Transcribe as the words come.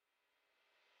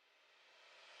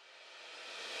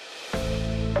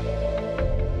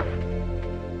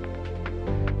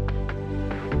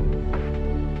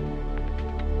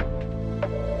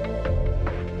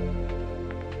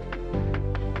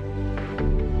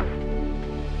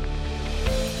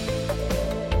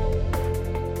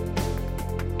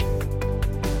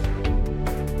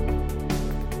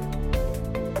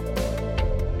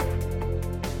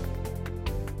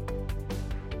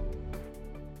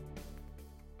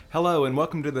Hello and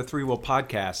welcome to the Three Will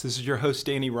Podcast. This is your host,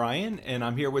 Danny Ryan, and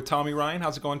I'm here with Tommy Ryan.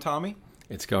 How's it going, Tommy?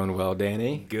 It's going well,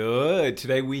 Danny. Good.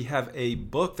 Today we have a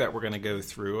book that we're going to go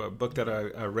through, a book that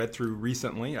I read through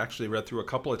recently, actually read through a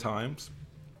couple of times,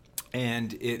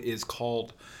 and it is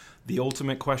called The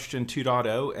Ultimate Question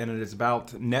 2.0, and it is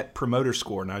about Net Promoter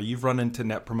Score. Now, you've run into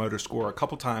Net Promoter Score a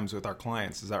couple times with our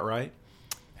clients, is that right?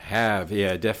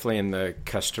 Yeah, definitely in the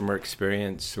customer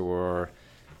experience or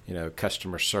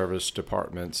customer service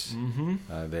departments.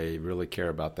 They really care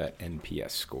about that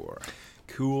NPS score.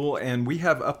 Cool. And we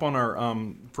have up on our,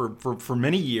 for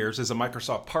many years as a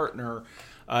Microsoft partner,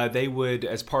 they would,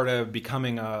 as part of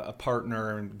becoming a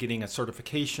partner and getting a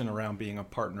certification around being a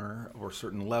partner or a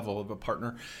certain level of a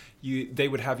partner, they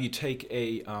would have you take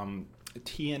a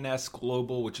TNS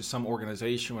Global, which is some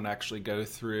organization, would actually go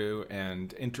through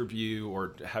and interview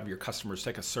or have your customers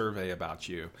take a survey about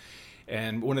you.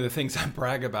 And one of the things I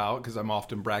brag about, because I'm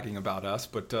often bragging about us,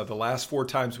 but the last 4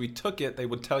 times we took it, they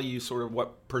would tell you sort of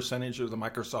what percentage of the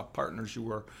Microsoft partners you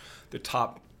were the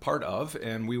top part of,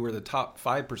 and we were the top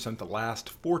 5% the last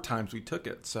 4 times we took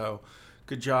it. So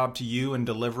good job to you and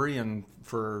delivery and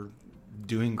for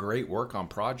doing great work on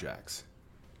projects.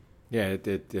 Yeah,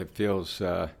 it feels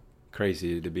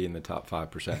crazy to be in the top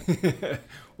 5%.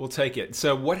 We'll take it.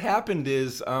 So what happened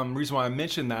is, reason why I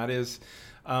mentioned that is,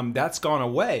 that's gone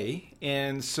away,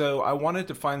 and so I wanted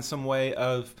to find some way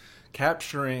of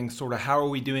capturing sort of how are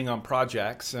we doing on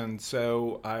projects, and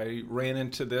so I ran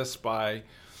into this by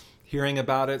hearing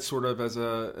about it sort of as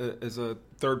a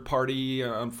third party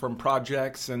from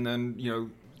projects, and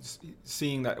then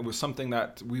seeing that it was something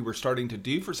that we were starting to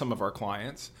do for some of our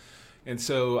clients, and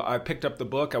so I picked up the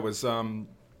book. I was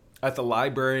at the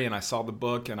library and I saw the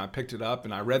book and I picked it up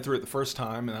and I read through it the first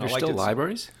time, and I liked it. There's still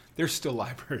libraries? There's still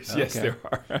libraries. Okay. Yes, there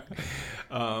are.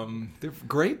 They're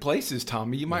great places,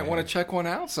 Tommy. You might want to check one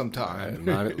out sometime.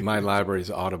 My library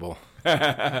is Audible.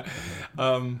 And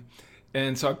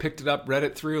so I picked it up, read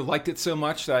it through, liked it so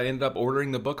much that I ended up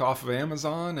ordering the book off of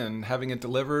Amazon and having it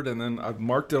delivered, and then I've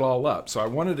marked it all up. So I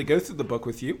wanted to go through the book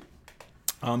with you.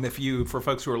 For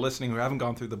folks who are listening who haven't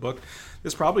gone through the book,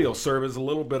 this probably will serve as a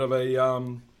little bit of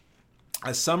a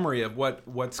summary of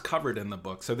what's covered in the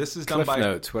book. So this is done by Cliff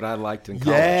Notes, what I liked in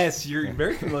college. Yes, you're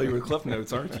very familiar with Cliff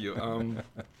Notes, aren't you?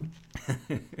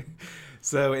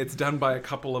 So it's done by a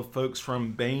couple of folks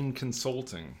from Bain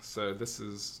Consulting. So this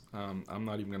is, I'm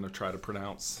not even going to try to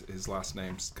pronounce his last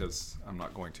names because I'm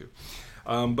not going to.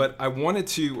 But I wanted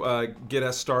to get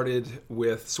us started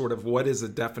with sort of what is a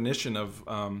definition of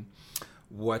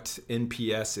what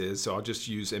NPS is. So I'll just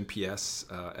use NPS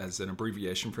as an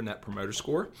abbreviation for Net Promoter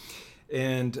Score.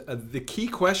 And the key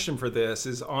question for this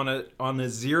is on a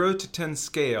 0 to 10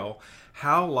 scale,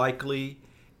 how likely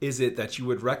is it that you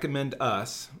would recommend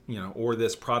us, or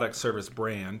this product service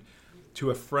brand,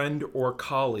 to a friend or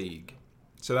colleague?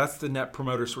 So that's the Net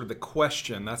Promoter, sort of the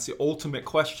question. That's the ultimate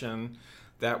question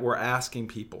that we're asking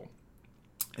people.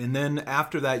 And then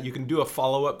after that, you can do a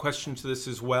follow-up question to this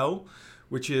as well,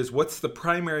 which is, what's the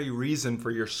primary reason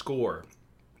for your score?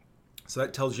 So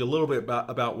that tells you a little bit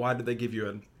about why did they give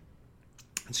you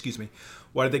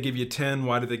why did they give you 10?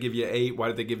 Why did they give you 8? Why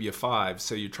did they give you 5?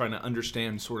 So you're trying to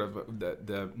understand sort of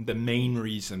the main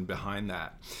reason behind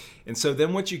that. And so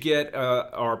then what you get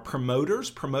are promoters.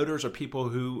 Promoters are people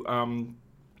who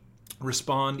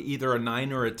respond either a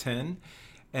 9 or a 10.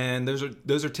 And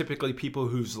those are typically people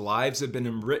whose lives have been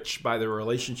enriched by their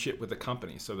relationship with the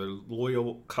company. So they're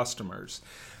loyal customers.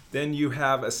 Then you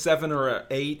have a 7 or an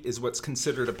 8 is what's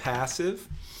considered a passive.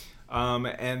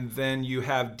 And then you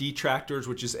have detractors,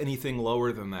 which is anything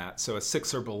lower than that, so a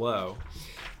 6 or below.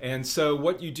 And so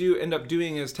what you end up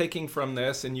doing is taking from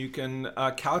this, and you can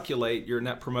calculate your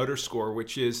Net Promoter Score,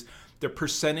 which is the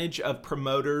percentage of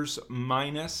promoters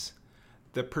minus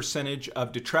the percentage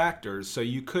of detractors. So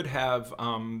you could have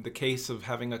the case of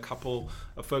having a couple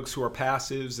of folks who are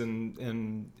passives,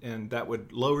 and that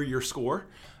would lower your score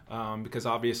because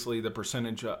obviously the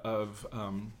percentage of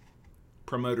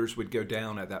promoters would go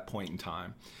down at that point in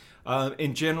time.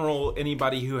 In general,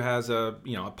 anybody who has a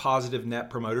positive Net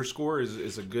Promoter Score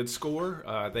is a good score.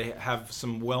 They have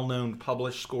some well-known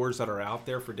published scores that are out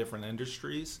there for different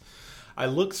industries. I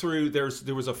looked through. There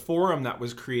was a forum that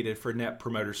was created for Net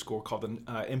Promoter Score called the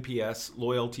NPS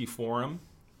Loyalty Forum.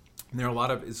 And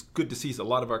it's good to see a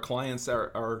lot of our clients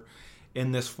are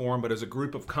in this forum, but as a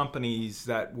group of companies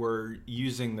that were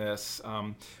using this,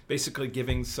 basically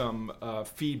giving some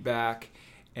feedback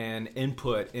and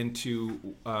input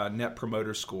into Net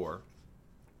Promoter Score.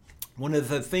 One of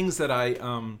the things that I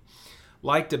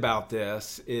liked about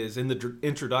this is in the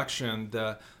introduction,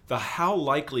 the how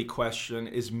likely question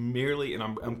is merely, and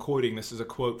I'm quoting, this is a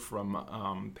quote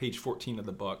from page 14 of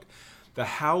the book, the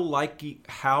how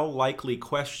likely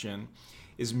question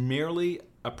is merely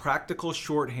a practical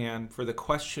shorthand for the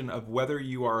question of whether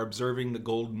you are observing the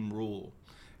golden rule.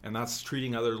 And that's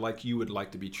treating others like you would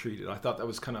like to be treated. I thought that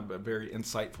was kind of a very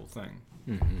insightful thing.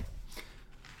 Mm-hmm.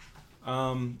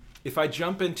 If I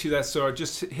jump into that, so I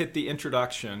just hit the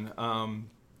introduction.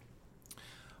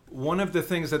 One of the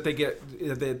things that they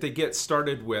get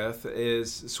started with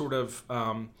is sort of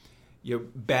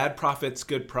bad profits,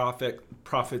 good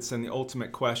profits, and the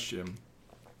ultimate question.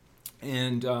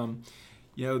 And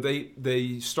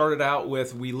they started out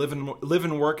with, we live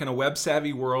and work in a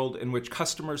web-savvy world in which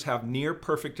customers have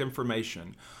near-perfect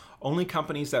information. Only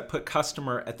companies that put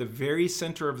customer at the very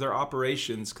center of their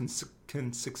operations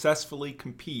can successfully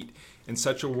compete in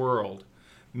such a world.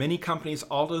 Many companies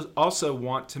also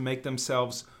want to make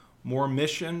themselves more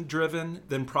mission-driven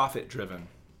than profit-driven.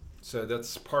 So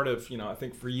that's part of, I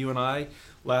think for you and I,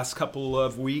 last couple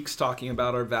of weeks talking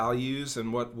about our values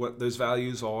and what those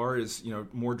values are is,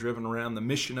 more driven around the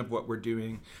mission of what we're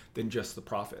doing than just the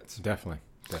profits. Definitely.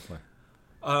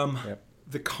 Yep.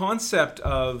 The concept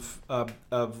of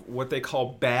what they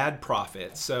call bad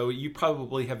profits. So you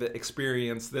probably have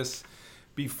experienced this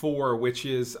before, which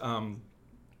is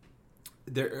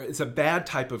there is a bad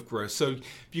type of growth. So if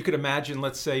you could imagine,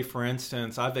 let's say, for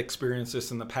instance, I've experienced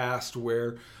this in the past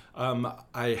where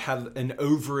I had an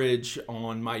overage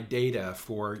on my data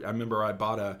I remember I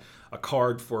bought a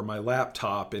card for my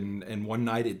laptop and one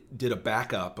night it did a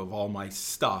backup of all my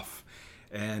stuff.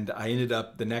 And I ended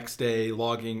up the next day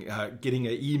getting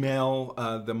an email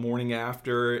the morning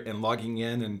after and logging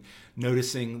in and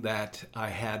noticing that I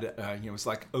had, it was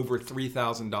like over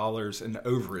 $3,000 in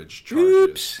overage charges.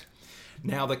 Oops.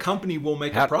 Now the company will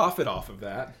make a profit off of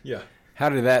that. Yeah. How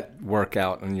did that work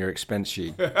out on your expense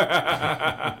sheet? Did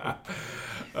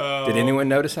anyone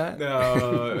notice that?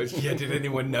 Did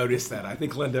anyone notice that? I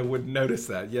think Linda would notice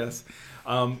that, yes.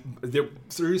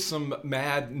 Through some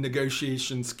mad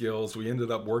negotiation skills, we ended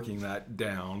up working that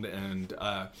down. And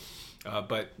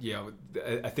but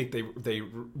I think they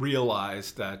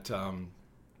realized that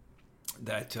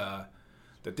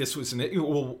this was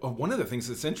one of the things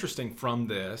that's interesting from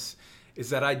this is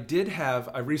that I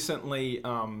recently,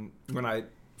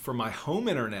 for my home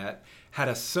internet, had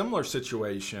a similar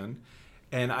situation,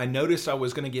 and I noticed I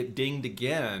was going to get dinged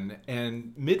again.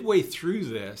 And midway through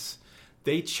this,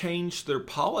 they changed their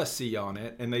policy on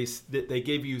it, and they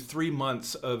gave you 3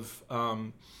 months of,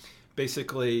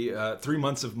 3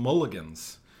 months of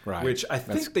mulligans. Right. Which I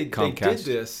think they did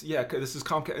this. Yeah, this is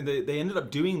Comcast. They ended up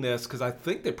doing this because I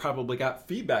think they probably got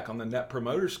feedback on the Net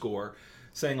Promoter Score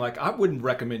saying, like, I wouldn't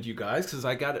recommend you guys because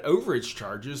I got overage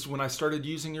charges when I started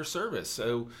using your service.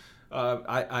 So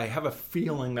I have a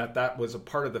feeling that was a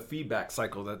part of the feedback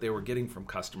cycle that they were getting from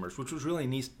customers, which was really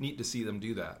neat to see them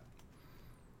do that.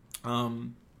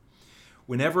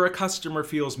 Whenever a customer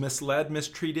feels misled,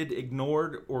 mistreated,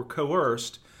 ignored, or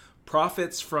coerced,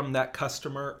 profits from that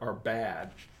customer are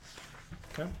bad.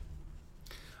 Okay.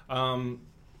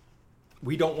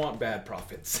 We don't want bad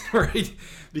profits, right?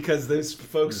 Because those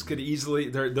folks could easily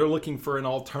they're looking for an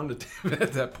alternative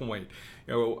at that point.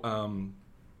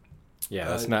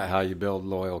 That's not how you build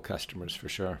loyal customers, for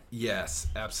sure. Yes,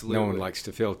 absolutely. No one likes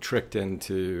to feel tricked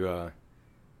into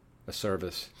a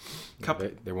service.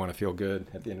 They want to feel good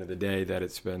at the end of the day that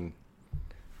it's been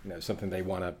something they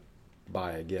want to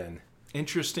buy again.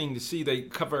 Interesting to see they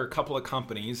cover a couple of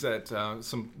companies that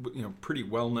some pretty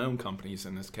well-known companies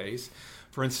in this case.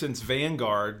 For instance,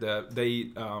 Vanguard,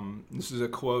 this is a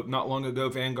quote, not long ago,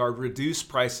 Vanguard reduced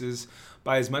prices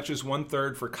by as much as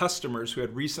 1/3 for customers who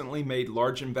had recently made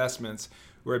large investments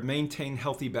or had maintained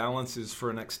healthy balances for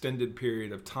an extended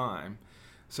period of time.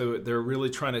 So they're really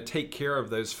trying to take care of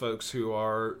those folks who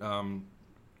are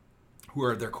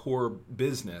their core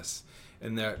business.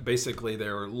 And basically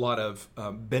there are a lot of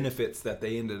benefits that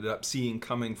they ended up seeing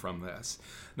coming from this.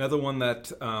 Another one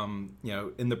that,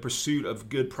 in the pursuit of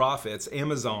good profits,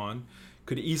 Amazon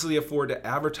could easily afford to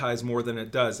advertise more than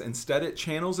it does. Instead, it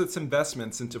channels its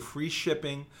investments into free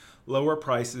shipping, lower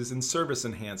prices, and service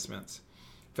enhancements.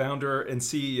 Founder and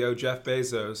CEO Jeff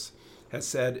Bezos has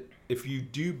said, if you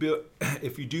do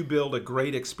build a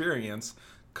great experience,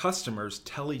 customers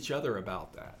tell each other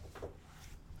about that.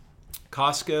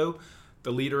 Costco,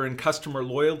 the leader in customer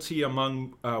loyalty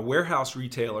among warehouse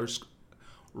retailers,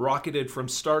 rocketed from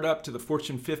startup to the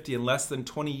Fortune 50 in less than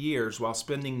 20 years while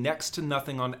spending next to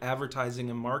nothing on advertising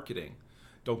and marketing.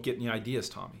 Don't get any ideas,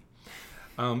 Tommy.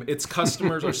 Its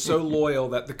customers are so loyal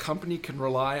that the company can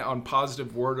rely on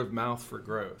positive word of mouth for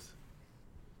growth.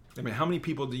 I mean, how many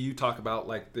people do you talk about,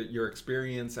 like your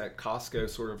experience at Costco,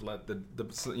 sort of let the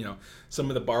some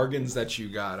of the bargains that you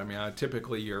got? I mean,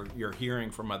 typically you're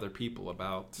hearing from other people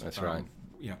about. That's right.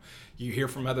 You hear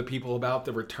from other people about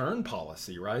the return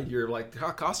policy, right? You're like,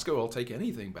 Costco will take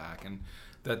anything back, and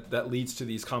that leads to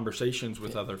these conversations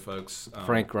with other folks.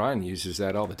 Frank Ryan uses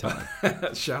that all the time.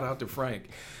 Shout out to Frank.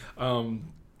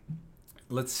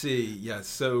 Let's see. Yes.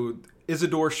 So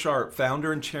Isidore Sharp,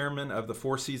 founder and chairman of the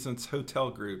Four Seasons Hotel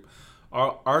Group.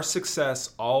 Our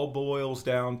success all boils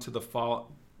down to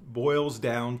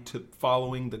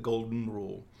following the golden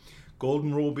rule.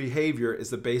 Golden rule behavior is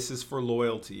the basis for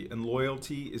loyalty, and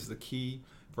loyalty is the key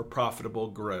for profitable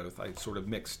growth. I sort of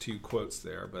mixed two quotes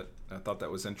there, but I thought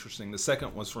that was interesting. The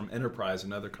second was from Enterprise,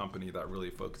 another company that really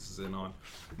focuses in on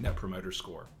Net Promoter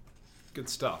Score. Good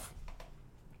stuff.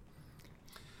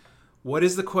 What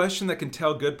is the question that can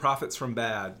tell good profits from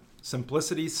bad?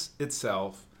 Simplicity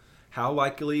itself. How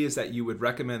likely is that you would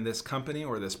recommend this company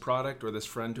or this product or this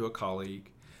friend to a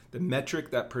colleague? The metric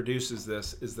that produces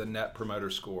this is the Net Promoter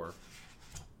Score.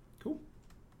 Cool.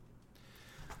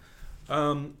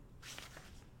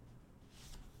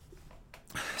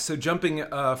 So jumping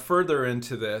further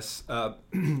into this,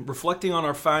 reflecting on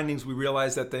our findings, we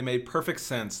realized that they made perfect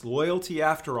sense. Loyalty,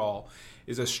 after all,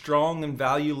 is a strong and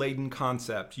value-laden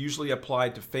concept, usually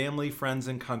applied to family, friends,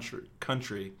 and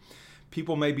country.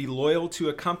 People may be loyal to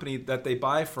a company that they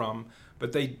buy from,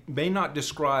 but they may not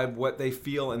describe what they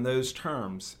feel in those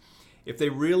terms. If they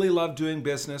really love doing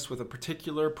business with a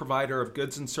particular provider of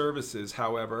goods and services,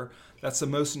 however, what's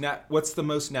the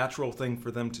most natural thing for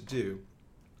them to do?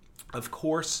 Of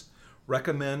course,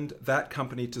 recommend that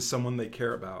company to someone they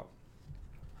care about.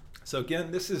 So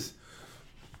again, this is,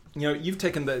 you've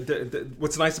taken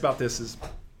what's nice about this is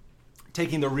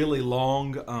taking the really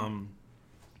long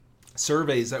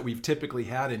surveys that we've typically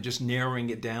had and just narrowing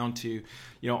it down to,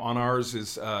 on ours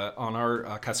is on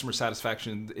our customer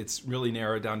satisfaction, it's really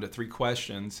narrowed down to 3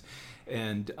 questions,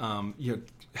 and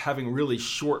having really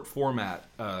short format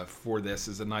for this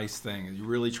is a nice thing. You're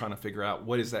really trying to figure out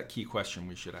what is that key question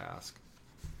we should ask.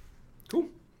 Cool.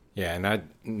 Yeah, and I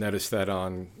noticed that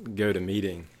on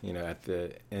GoToMeeting, at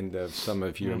the end of some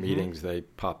of your meetings, they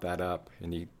pop that up,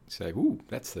 and you say, "Ooh,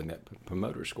 that's the Net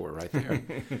Promoter Score right there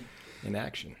in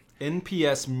action."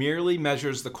 NPS merely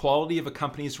measures the quality of a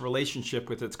company's relationship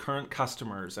with its current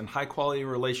customers, and high-quality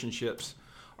relationships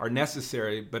are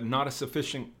necessary, but not a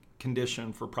sufficient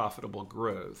condition for profitable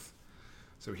growth.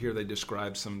 So here they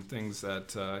describe some things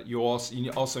that you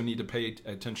also need to pay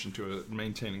attention to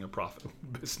maintaining a profitable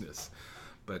business.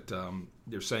 But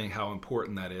they're saying how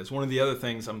important that is. One of the other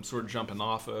things I'm sort of jumping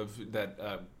off of that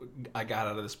I got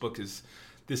out of this book is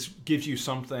this gives you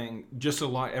something just a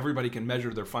lot. Everybody can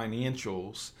measure their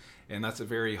financials, and that's a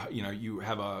very, you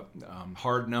have a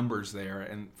hard numbers there.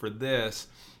 And for this,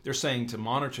 they're saying to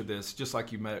monitor this, just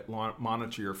like you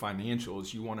monitor your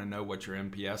financials, you want to know what your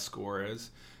NPS score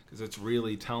is, because it's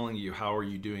really telling you how are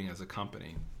you doing as a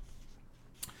company.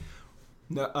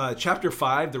 Chapter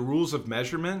 5, the rules of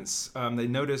measurements.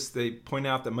 They point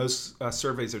out that most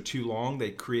surveys are too long.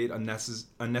 They create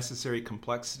unnecessary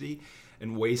complexity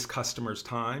and waste customers'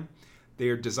 time. They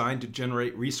are designed to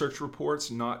generate research reports,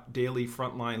 not daily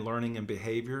frontline learning and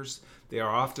behaviors. They are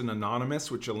often anonymous,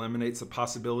 which eliminates the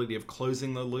possibility of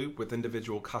closing the loop with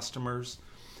individual customers.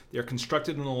 They are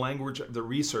constructed in the language of the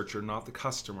researcher, not the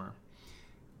customer.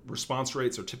 Response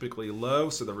rates are typically low,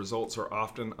 so the results are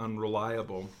often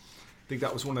unreliable. I think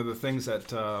that was one of the things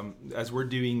that as we're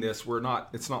doing this,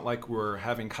 it's not like we're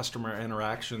having customer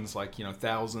interactions like,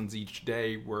 thousands each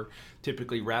day. We're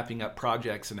typically wrapping up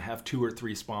projects and have 2 or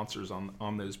 3 sponsors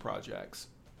on those projects.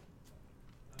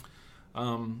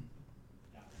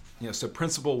 So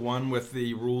principle 1 with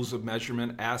the rules of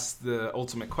measurement, ask the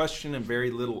ultimate question and very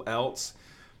little else.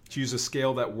 Choose a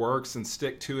scale that works and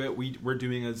stick to it. We're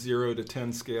doing a 0 to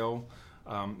 10 scale.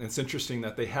 It's interesting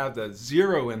that they have the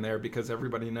 0 in there because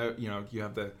everybody you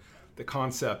have the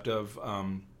concept of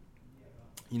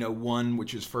 1,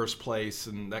 which is first place,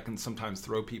 and that can sometimes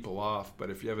throw people off. But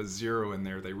if you have a 0 in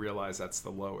there, they realize that's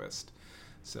the lowest.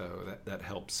 So that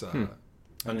helps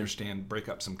break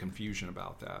up some confusion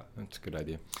about that. That's a good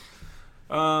idea.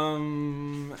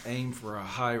 Aim for a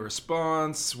high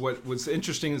response. What was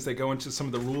interesting is they go into some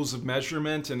of the rules of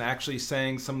measurement and actually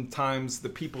saying sometimes the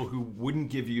people who wouldn't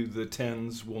give you the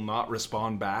 10s will not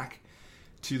respond back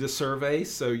to the survey.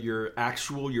 So your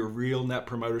real Net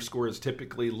Promoter Score is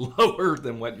typically lower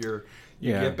than what you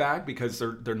get back because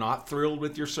they're not thrilled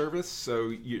with your service.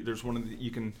 So there's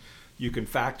you You can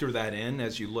factor that in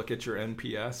as you look at your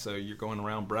NPS, so you're going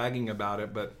around bragging about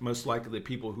it, but most likely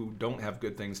people who don't have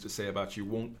good things to say about you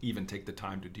won't even take the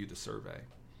time to do the survey.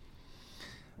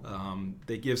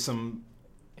 They give some...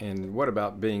 And what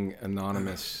about being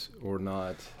anonymous or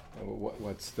not?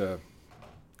 What's the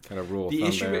kind of rule of thumb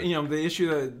issue there? The issue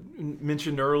that I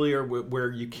mentioned earlier, where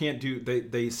you can't do,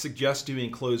 they suggest doing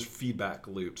closed feedback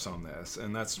loops on this,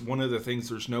 and that's one of the things.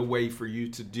 There's no way for you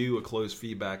to do a closed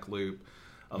feedback loop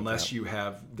unless you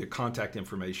have the contact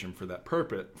information for that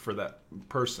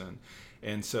person,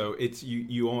 and so it's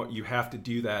you have to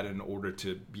do that in order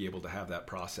to be able to have that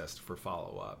processed for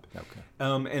follow up. Okay.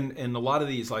 And a lot of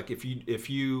these, like if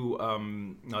you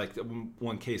like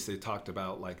one case they talked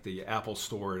about, like the Apple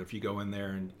Store, if you go in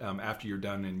there and after you're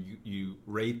done and you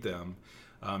rate them,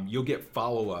 you'll get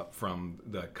follow up from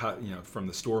the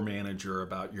store manager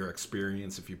about your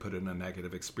experience if you put in a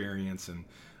negative experience, and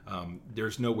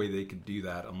there's no way they could do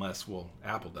that unless,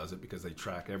 Apple does it because they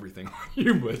track everything on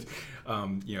you.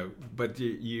 But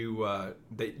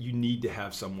you need to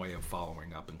have some way of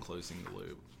following up and closing the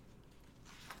loop.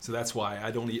 So that's why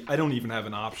I don't even have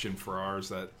an option for ours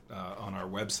that on our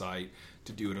website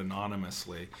to do it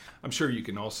anonymously. I'm sure you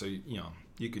can also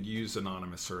you could use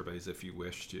anonymous surveys if you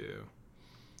wish to.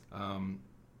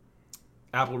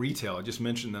 Apple Retail, I just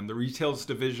mentioned them. The Retail's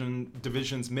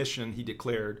division's mission, he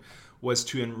declared, was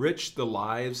to enrich the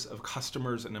lives of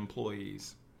customers and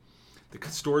employees. The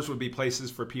stores would be places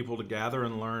for people to gather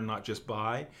and learn, not just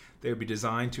buy. They would be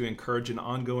designed to encourage an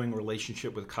ongoing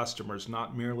relationship with customers,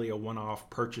 not merely a one-off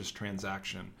purchase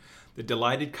transaction. The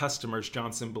delighted customers,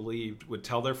 Johnson believed, would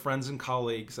tell their friends and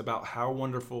colleagues about their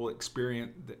wonderful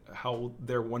experience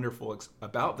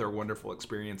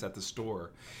at the store.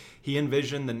 He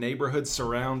envisioned the neighborhoods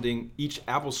surrounding each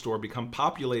Apple store become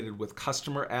populated with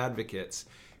customer advocates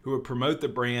who would promote the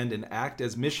brand and act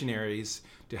as missionaries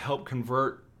to help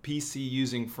convert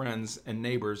PC-using friends and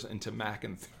neighbors into Mac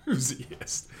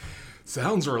enthusiasts.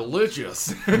 Sounds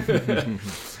religious.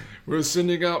 We're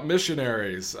sending out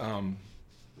missionaries.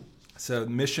 So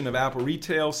the mission of Apple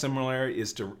Retail, similarly,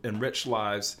 is to enrich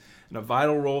lives. And a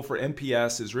vital role for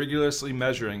NPS is rigorously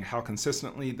measuring how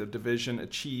consistently the division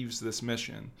achieves this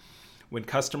mission. When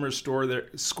customers score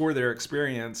their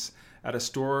experience at a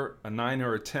store, a 9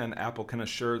 or a 10, Apple can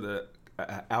assure that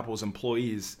Apple's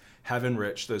employees have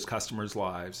enriched those customers'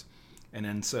 lives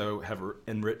and so have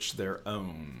enriched their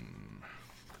own.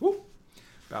 Woo.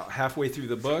 About halfway through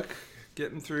the book,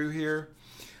 getting through here.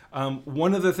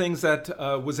 One of the things that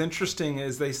was interesting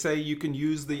is they say you can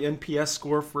use the NPS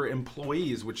score for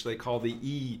employees, which they call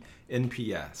the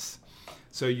eNPS.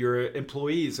 So your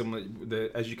employees,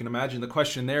 as you can imagine, the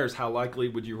question there is how likely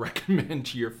would you recommend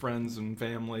to your friends and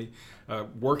family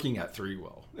working at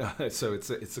ThreeWill? So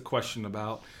it's a question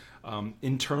about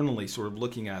internally sort of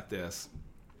looking at this.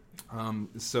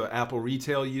 So Apple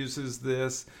Retail uses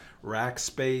this.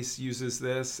 Rackspace uses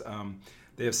this.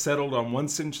 They have settled on one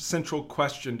central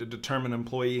question to determine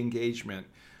employee engagement.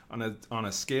 On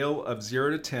a scale of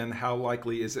 0 to 10, how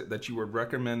likely is it that you would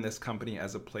recommend this company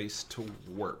as a place to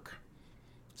work?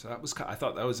 So I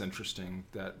thought that was interesting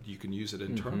that you can use it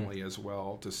internally as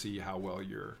well to see how well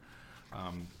you're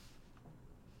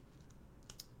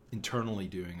internally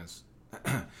doing.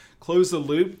 Close the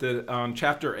loop.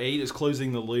 Chapter 8 is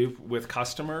closing the loop with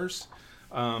customers.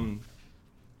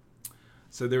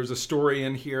 So there's a story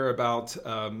in here about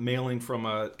mailing from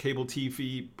a cable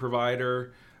TV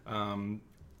provider,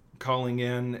 calling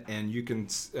in, and you can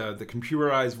the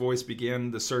computerized voice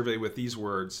began the survey with these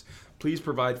words: "Please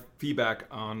provide feedback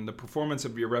on the performance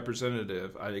of your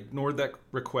representative. I ignored that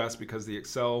request because the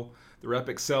rep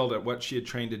excelled at what she had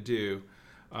trained to do."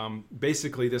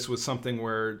 Basically, this was something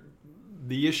where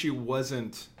the issue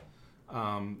wasn't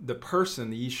the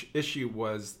person. The issue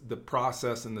was the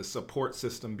process and the support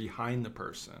system behind the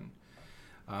person.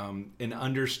 And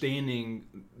understanding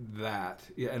that,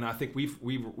 and I think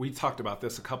we talked about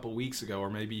this a couple weeks ago, or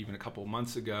maybe even a couple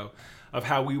months ago, of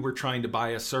how we were trying to buy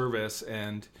a service,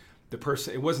 and the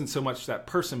person, it wasn't so much that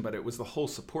person, but it was the whole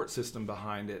support system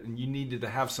behind it, and you needed to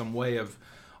have some way of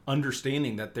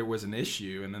understanding that there was an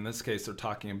issue. And in this case, they're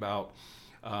talking about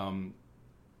how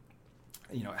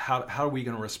are we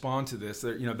going to respond to this?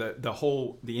 The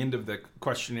end of the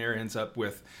questionnaire ends up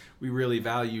with, "We really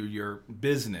value your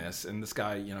business," and this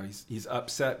guy, he's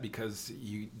upset because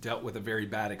you dealt with a very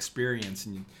bad experience,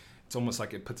 and it's almost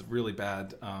like it puts a really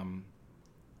bad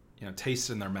taste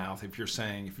in their mouth if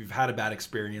you've had a bad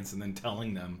experience and then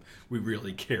telling them, "We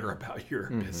really care about your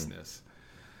business."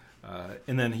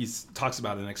 And then he talks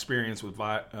about an experience with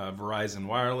Verizon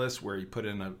Wireless where he put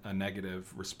in a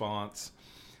negative response.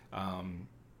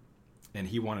 and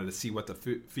he wanted to see what the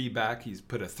feedback. He's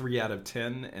put a 3 out of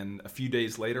 10, and a few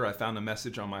days later, I found a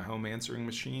message on my home answering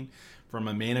machine from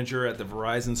a manager at the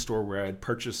Verizon store where I had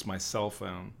purchased my cell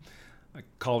phone. I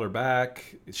called her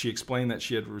back. She explained that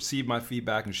she had received my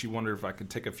feedback, and she wondered if I could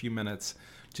take a few minutes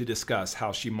to discuss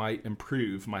how she might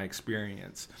improve my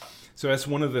experience. So that's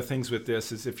one of the things with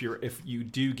this is if you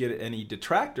do get any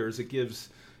detractors, it gives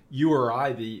you or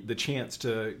I the chance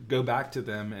to go back to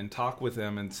them and talk with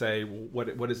them and say, well,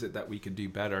 what is it that we could do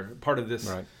better? Part of this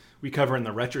we cover in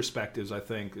the retrospectives, I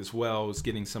think, as well, is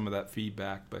getting some of that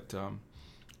feedback. But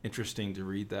interesting to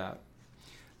read that.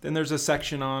 Then there's a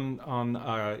section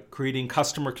on creating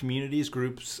customer communities,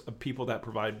 groups of people that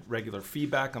provide regular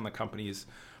feedback on the company's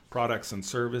products and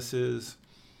services.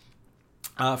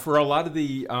 For a lot of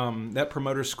the Net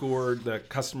Promoter Score, the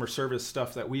customer service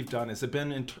stuff that we've done, has it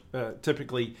been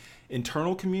typically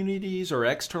internal communities or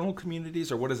external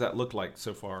communities, or what does that look like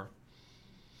so far?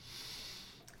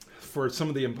 For some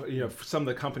of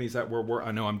the companies that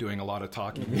I know I'm doing a lot of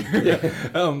talking.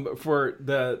 For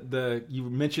you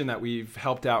mentioned that we've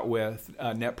helped out with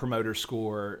Net Promoter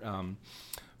Score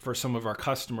for some of our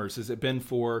customers. Has it been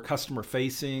for customer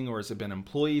facing, or has it been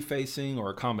employee facing,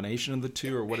 or a combination of the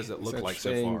two, or what does it look like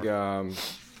so far?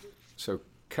 So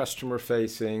customer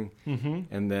facing,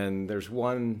 and then there's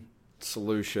one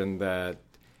solution that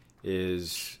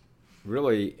is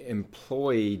really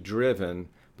employee driven,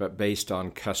 but based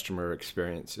on customer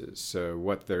experiences. So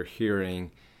what they're hearing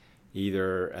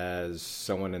either as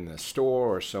someone in the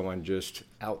store or someone just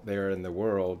out there in the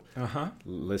world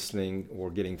listening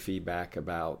or getting feedback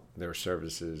about their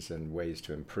services and ways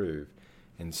to improve.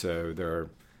 And so they're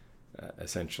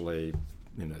essentially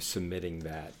submitting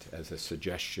that as a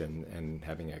suggestion and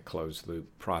having a closed loop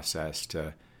process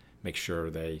to make sure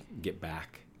they get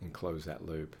back and close that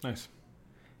loop. Nice.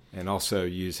 And also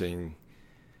using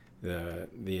the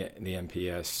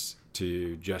NPS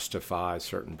to justify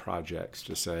certain projects,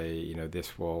 to say,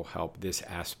 this will help this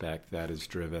aspect that has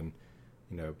driven,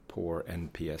 poor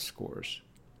NPS scores.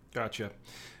 Gotcha.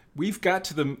 We've got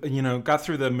to got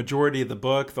through the majority of the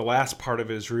book. The last part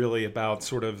of it is really about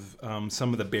sort of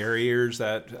some of the barriers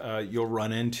that you'll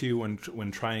run into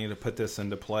when trying to put this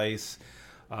into place.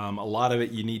 A lot of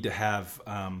it you need to have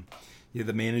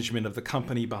the management of the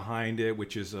company behind it,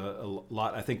 which is a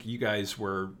lot. I think you guys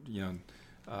were,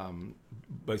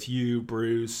 both you,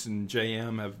 Bruce, and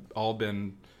JM have all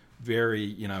been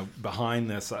very, behind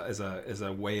this as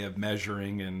a way of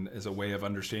measuring and as a way of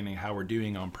understanding how we're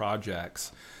doing on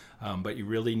projects. But you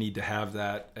really need to have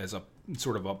that as a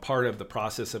sort of a part of the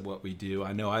process of what we do.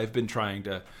 I know I've been tying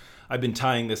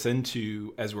this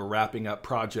into, as we're wrapping up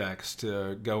projects,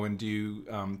 to go and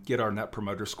do get our Net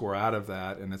Promoter Score out of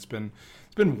that, and it's been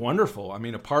wonderful. I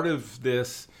mean, a part of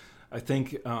this, I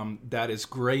think, that is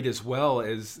great as well,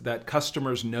 is that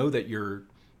customers know that you're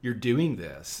doing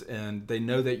this, and they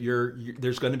know that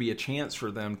there's going to be a chance for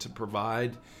them to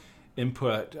provide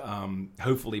input,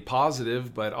 hopefully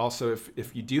positive, but also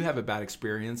if you do have a bad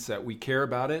experience, that we care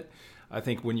about it. I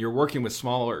think when you're working with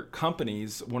smaller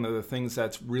companies, one of the things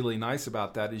that's really nice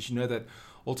about that is that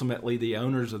ultimately the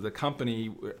owners of the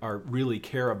company really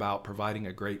care about providing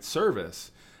a great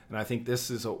service. And I think this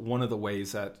is one of the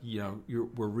ways that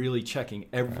we're really checking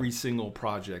every single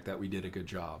project that we did a good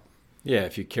job. Yeah,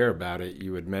 if you care about it,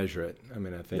 you would measure it. I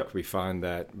mean, I think we find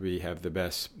that we have the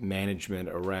best management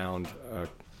around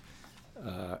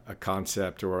a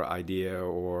concept or idea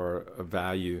or a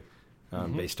value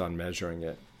based on measuring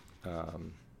it.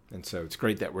 And so it's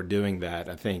great that we're doing that.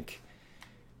 I think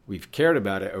we've cared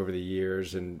about it over the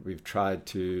years, and we've tried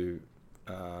to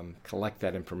collect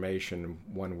that information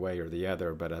one way or the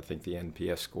other, but I think the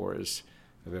NPS score is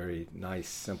a very nice,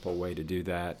 simple way to do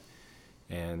that,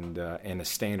 and a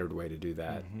standard way to do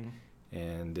that.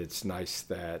 And it's nice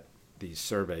that these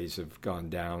surveys have gone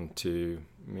down to,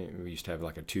 we used to have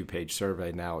like a 2-page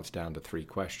survey, now it's down to 3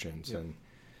 questions. And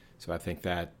so I think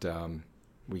that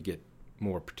we get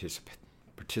more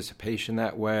participation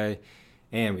that way,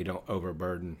 and we don't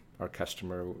overburden our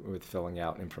customer with filling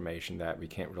out information that we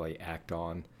can't really act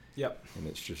on. And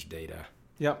it's just data.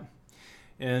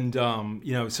 And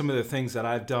some of the things that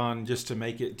I've done just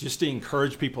to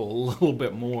encourage people a little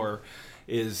bit more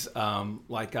is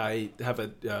like I have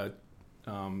a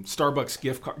Starbucks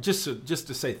gift card just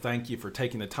to say thank you for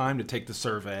taking the time to take the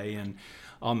survey. And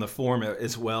on the form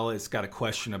as well, it's got a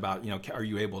question about, are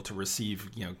you able to receive,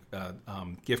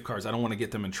 gift cards? I don't want to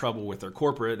get them in trouble with their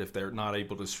corporate if they're not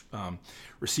able to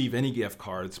receive any gift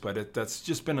cards. But that's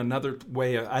just been another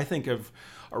way, I think, of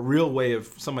a real way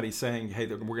of somebody saying, hey,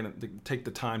 we're going to take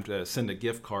the time to send a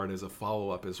gift card as a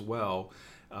follow-up as well.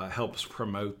 helps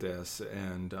promote this.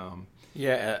 And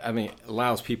yeah, I mean,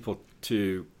 allows people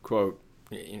to quote.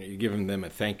 You're giving them a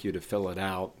thank you to fill it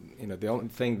out. The only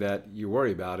thing that you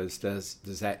worry about is does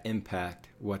that impact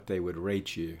what they would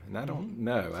rate you? And I don't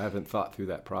know. I haven't thought through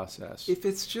that process. If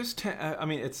it's just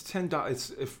it's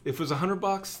 $10. If it was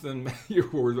 $100, then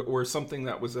or something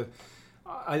that was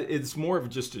it's more of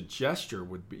just a gesture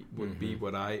would be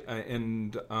what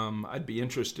I'd be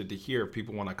interested to hear if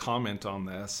people want to comment on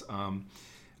this.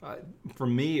 For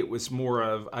me, it was more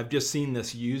of I've just seen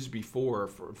this used before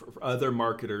for other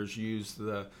marketers use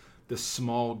the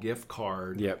small gift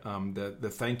card, the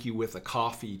thank you with a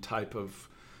coffee type of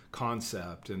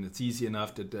concept, and it's easy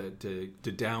enough to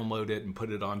download it and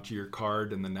put it onto your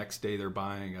card, and the next day they're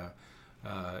buying a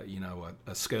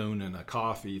scone and a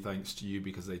coffee thanks to you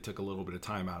because they took a little bit of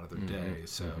time out of their day.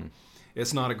 So.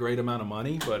 It's not a great amount of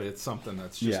money, but it's something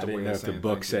that's just a way of saying I didn't know if the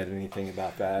book said anything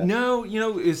about that. No,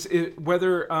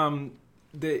 whether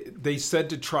they said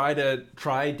to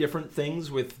try different things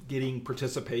with getting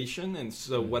participation, and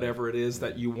so whatever it is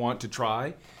that you want to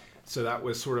try. So that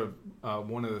was sort of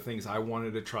one of the things I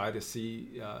wanted to try to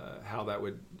see how that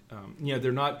would.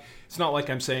 They're not. It's not like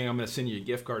I'm saying I'm going to send you a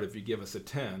gift card if you give us a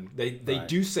 10. They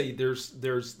do say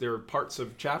there are parts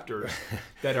of chapters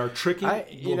that are tricky. I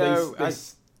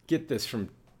get this from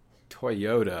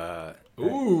Toyota.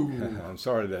 Ooh. I'm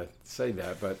sorry to say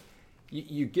that, but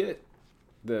you get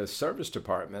the service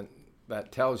department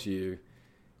that tells you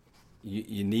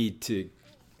need to.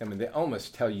 I mean, they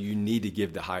almost tell you need to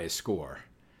give the highest score.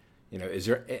 Is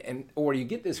there or you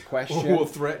get this question? Or will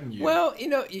threaten you. Well,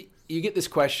 you get this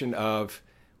question of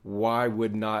why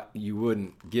you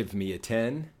wouldn't give me a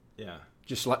 10? Yeah.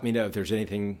 Just let me know if there's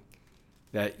anything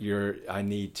that I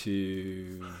need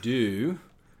to do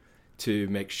to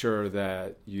make sure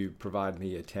that you provide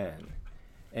me a 10.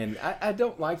 And I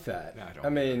don't like that. No, I don't. I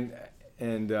mean,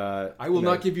 and I will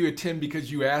not give you a 10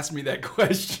 because you asked me that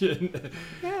question.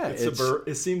 Yeah,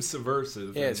 it seems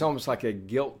subversive. Yeah, it's almost like a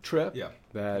guilt trip. Yeah.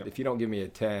 That if you don't give me a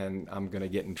 10, I'm going to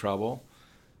get in trouble.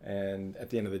 And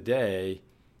at the end of the day,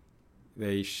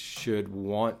 they should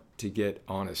want to get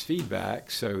honest feedback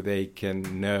so they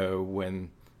can know when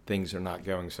things are not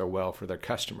going so well for their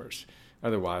customers.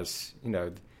 Otherwise,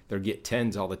 they'll get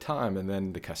 10s all the time, and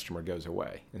then the customer goes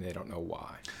away, and they don't know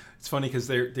why. It's funny because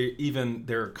there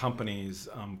are companies,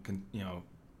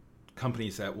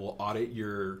 companies that will audit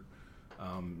your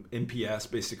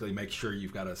NPS, basically make sure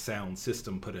you've got a sound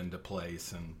system put into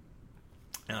place,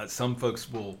 and some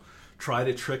folks will try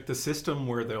to trick the system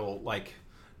where they'll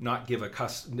not give a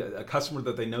customer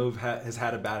that they know has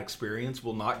had a bad experience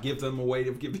will not give them a way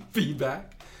of giving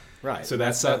feedback. Right. So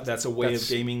that's a way of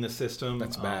gaming the system.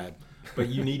 That's bad. But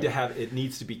you need to it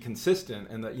needs to be consistent,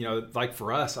 and that like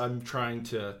for us, I'm trying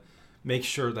to make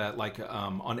sure that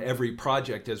on every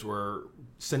project as we're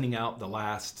sending out the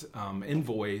last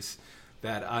invoice,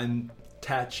 that I'm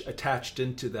attached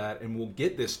into that, and we'll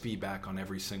get this feedback on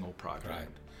every single project.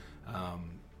 Right.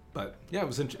 But yeah, it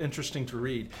was interesting to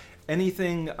read.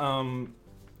 Anything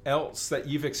else that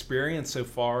you've experienced so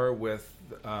far with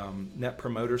Net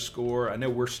Promoter Score? I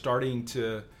know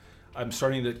I'm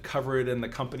starting to cover it in the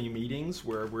company meetings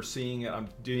where we're seeing it. I'm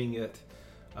doing it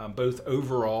both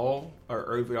overall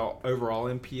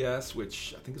NPS,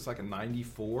 which I think is like a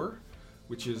 94,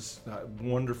 which is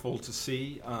wonderful to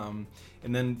see.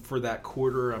 And then for that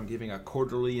quarter, I'm giving a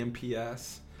quarterly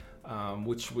NPS,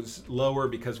 which was lower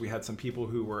because we had some people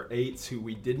who were 8s who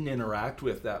we didn't interact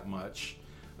with that much.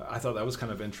 I thought that was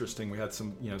kind of interesting. We had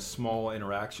some small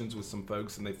interactions with some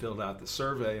folks, and they filled out the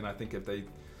survey. And I think if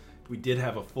we did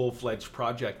have a full-fledged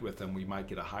project with them, we might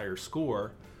get a higher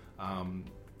score,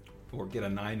 or get a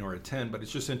 9 or a 10. But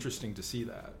it's just interesting to see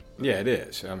that. Yeah, it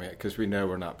is. I mean, because we know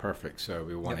we're not perfect, so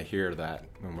we want to hear that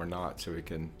when we're not, so we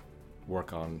can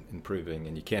work on improving.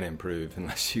 And you can't improve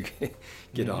unless you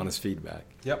get honest feedback.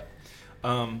 Yep.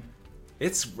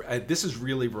 This is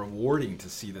really rewarding to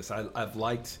see this. I've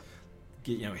liked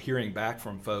hearing back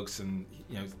from folks, and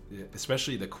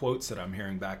especially the quotes that I'm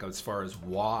hearing back as far as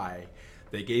why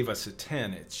they gave us a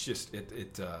 10. It's just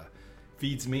it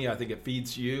feeds me. I think it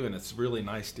feeds you, and it's really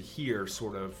nice to hear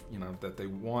sort of that they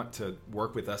want to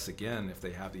work with us again if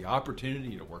they have the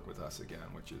opportunity to work with us again,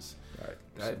 which is right.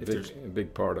 A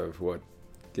big part of what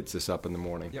gets us up in the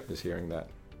morning. Yep. Is hearing that.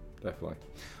 Definitely.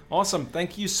 Awesome.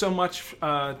 Thank you so much,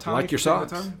 Tommy. I like your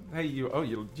socks. Hey,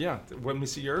 yeah. Let me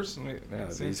see yours.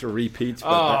 These are repeats,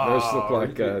 but those look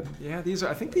like. These are.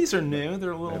 I think these are new.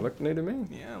 They're a little. They look new to me.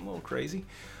 Yeah, a little crazy.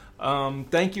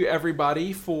 Thank you,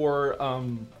 everybody, for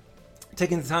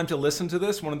taking the time to listen to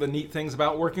this. One of the neat things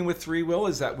about working with 3Will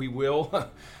is that we will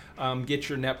get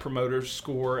your Net Promoter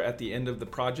Score at the end of the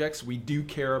projects. We do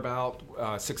care about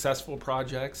successful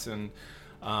projects, and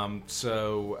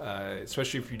so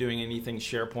especially if you're doing anything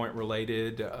SharePoint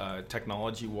related,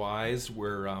 technology-wise,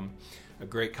 we're a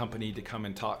great company to come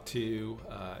and talk to.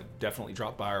 Definitely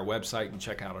drop by our website and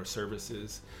check out our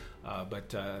services.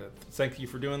 But thank you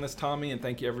for doing this, Tommy, and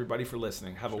thank you everybody for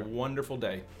listening. Have a wonderful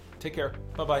day. Take care.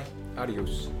 Bye-bye.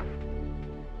 Adios.